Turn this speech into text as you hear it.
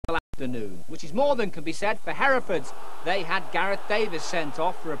afternoon, which is more than can be said for Hereford's. They had Gareth Davies sent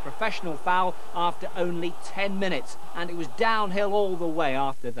off for a professional foul after only 10 minutes, and it was downhill all the way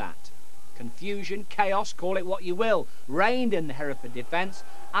after that. Confusion, chaos, call it what you will, reigned in the Hereford defence.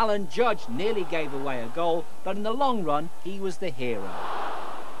 Alan Judge nearly gave away a goal, but in the long run, he was the hero.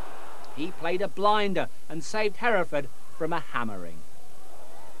 He played a blinder and saved Hereford from a hammering.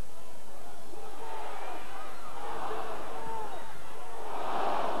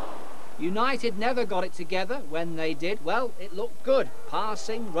 United never got it together. When they did, well, it looked good.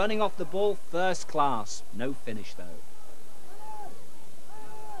 Passing, running off the ball, first class. No finish, though.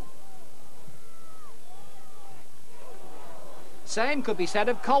 Same could be said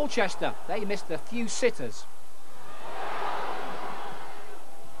of Colchester. They missed a few sitters.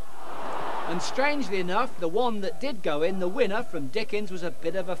 And strangely enough, the one that did go in, the winner from Dickens, was a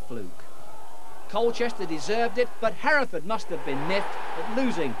bit of a fluke. Colchester deserved it, but Hereford must have been miffed at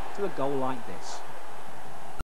losing to a goal like this.